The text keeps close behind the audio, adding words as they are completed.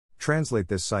Translate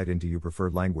this site into your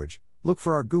preferred language. Look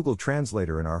for our Google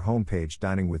Translator in our homepage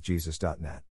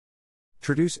diningwithjesus.net.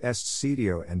 Traduce este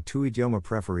sitio en tu idioma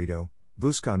preferido.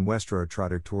 Busca nuestro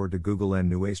traductor de Google en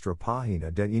nuestra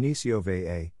página de inicio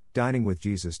va,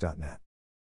 diningwithjesus.net.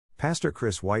 Pastor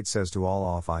Chris White says to all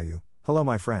of you, hello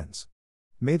my friends.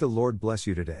 May the Lord bless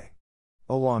you today.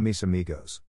 Hola mis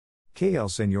amigos. Que el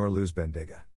Señor luz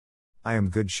bendiga. I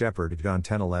am Good Shepherd. John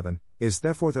 10:11 is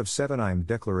the fourth of 7 I am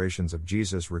declarations of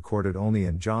Jesus recorded only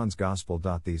in John's Gospel.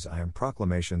 These I am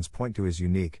proclamations point to his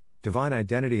unique, divine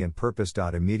identity and purpose.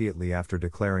 Immediately after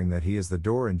declaring that he is the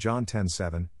door in John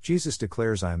 10:7, Jesus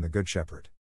declares I am the Good Shepherd.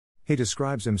 He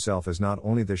describes himself as not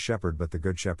only the shepherd but the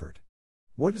Good Shepherd.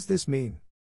 What does this mean?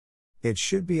 It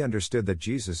should be understood that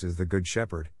Jesus is the Good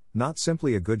Shepherd, not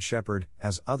simply a good shepherd,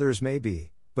 as others may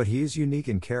be, but he is unique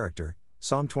in character.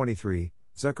 Psalm 23,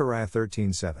 Zechariah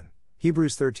 13:7,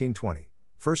 Hebrews 13:20,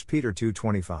 1 Peter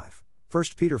 2:25, 1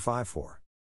 Peter 5:4.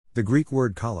 The Greek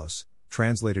word kalos,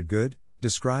 translated good,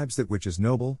 describes that which is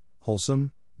noble,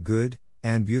 wholesome, good,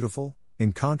 and beautiful,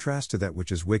 in contrast to that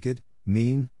which is wicked,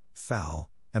 mean,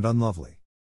 foul, and unlovely.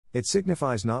 It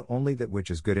signifies not only that which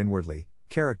is good inwardly,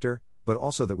 character, but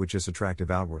also that which is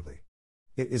attractive outwardly.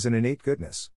 It is an innate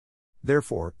goodness.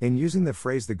 Therefore, in using the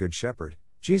phrase the Good Shepherd,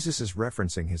 Jesus is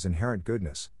referencing his inherent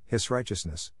goodness, his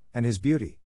righteousness, and his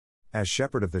beauty. As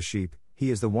shepherd of the sheep,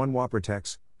 he is the one who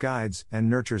protects, guides, and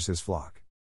nurtures his flock.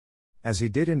 As he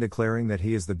did in declaring that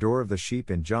he is the door of the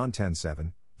sheep in John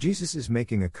 10:7, Jesus is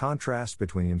making a contrast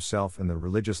between himself and the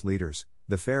religious leaders,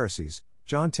 the Pharisees,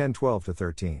 John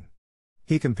 10:12-13.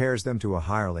 He compares them to a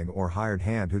hireling or hired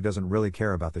hand who doesn't really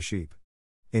care about the sheep.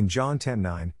 In John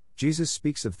 10:9, Jesus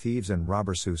speaks of thieves and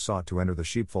robbers who sought to enter the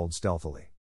sheepfold stealthily.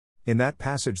 In that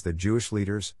passage, the Jewish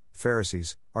leaders,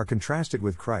 Pharisees, are contrasted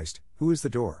with Christ, who is the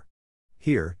door.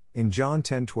 Here, in John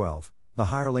 10:12, the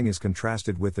hireling is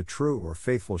contrasted with the true or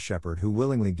faithful shepherd who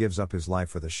willingly gives up his life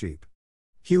for the sheep.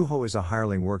 Who is a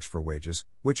hireling works for wages,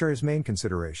 which are his main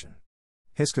consideration.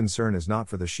 His concern is not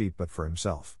for the sheep but for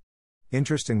himself.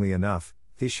 Interestingly enough,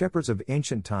 the shepherds of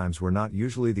ancient times were not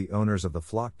usually the owners of the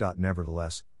flock.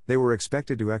 Nevertheless, they were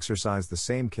expected to exercise the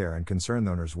same care and concern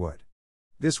the owners would.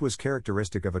 This was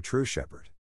characteristic of a true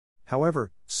shepherd.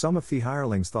 However, some of the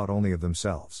hirelings thought only of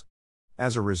themselves.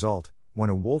 As a result, when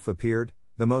a wolf appeared,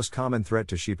 the most common threat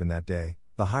to sheep in that day,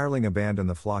 the hireling abandoned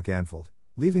the flock anfold,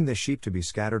 leaving the sheep to be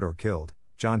scattered or killed.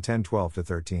 John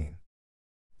 10:12-13.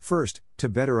 First, to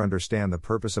better understand the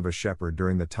purpose of a shepherd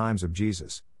during the times of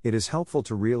Jesus, it is helpful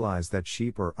to realize that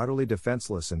sheep are utterly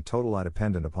defenseless and totally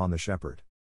dependent upon the shepherd.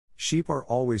 Sheep are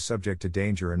always subject to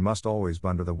danger and must always be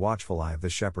under the watchful eye of the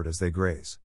shepherd as they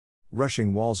graze.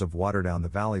 Rushing walls of water down the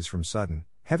valleys from sudden,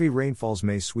 heavy rainfalls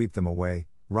may sweep them away,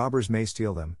 robbers may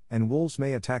steal them, and wolves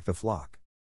may attack the flock.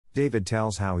 David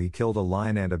tells how he killed a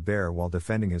lion and a bear while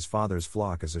defending his father's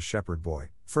flock as a shepherd boy,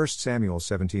 1 Samuel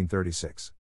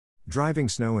 17:36. Driving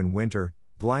snow in winter,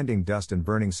 blinding dust and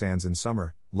burning sands in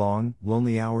summer, long,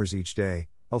 lonely hours each day,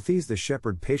 Althes the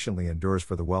shepherd patiently endures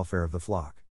for the welfare of the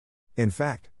flock. In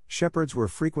fact, shepherds were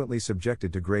frequently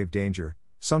subjected to grave danger,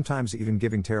 sometimes even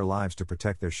giving their lives to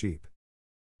protect their sheep.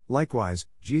 Likewise,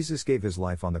 Jesus gave his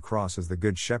life on the cross as the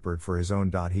Good Shepherd for his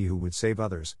own. He who would save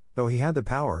others, though he had the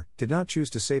power, did not choose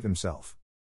to save himself.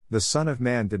 The Son of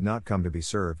Man did not come to be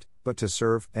served, but to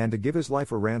serve, and to give his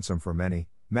life a ransom for many.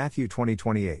 Matthew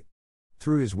 20:28.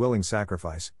 Through his willing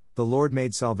sacrifice, the Lord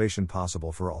made salvation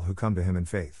possible for all who come to him in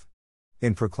faith.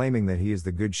 In proclaiming that he is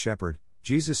the Good Shepherd,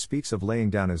 Jesus speaks of laying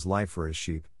down his life for his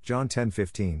sheep, John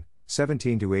 10:15,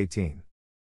 17-18.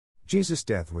 Jesus'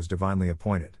 death was divinely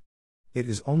appointed. It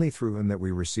is only through him that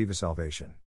we receive a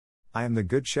salvation. I am the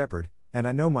Good Shepherd, and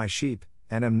I know my sheep,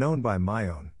 and am known by my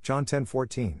own, John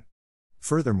 10:14.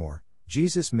 Furthermore,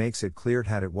 Jesus makes it clear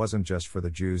that it wasn't just for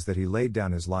the Jews that he laid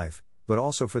down his life, but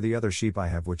also for the other sheep I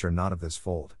have which are not of this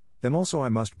fold. Them also I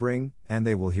must bring, and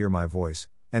they will hear my voice,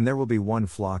 and there will be one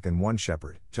flock and one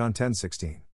shepherd, John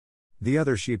 10:16. The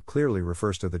other sheep clearly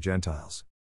refers to the Gentiles.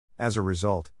 As a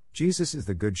result, Jesus is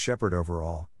the Good Shepherd over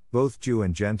all, both Jew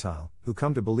and Gentile, who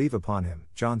come to believe upon him,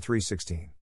 John 3:16.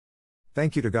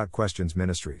 Thank you to Got Questions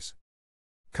Ministries.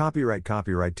 Copyright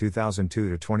 2002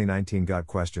 to 2019 Got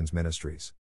Questions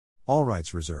Ministries. All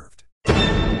rights reserved.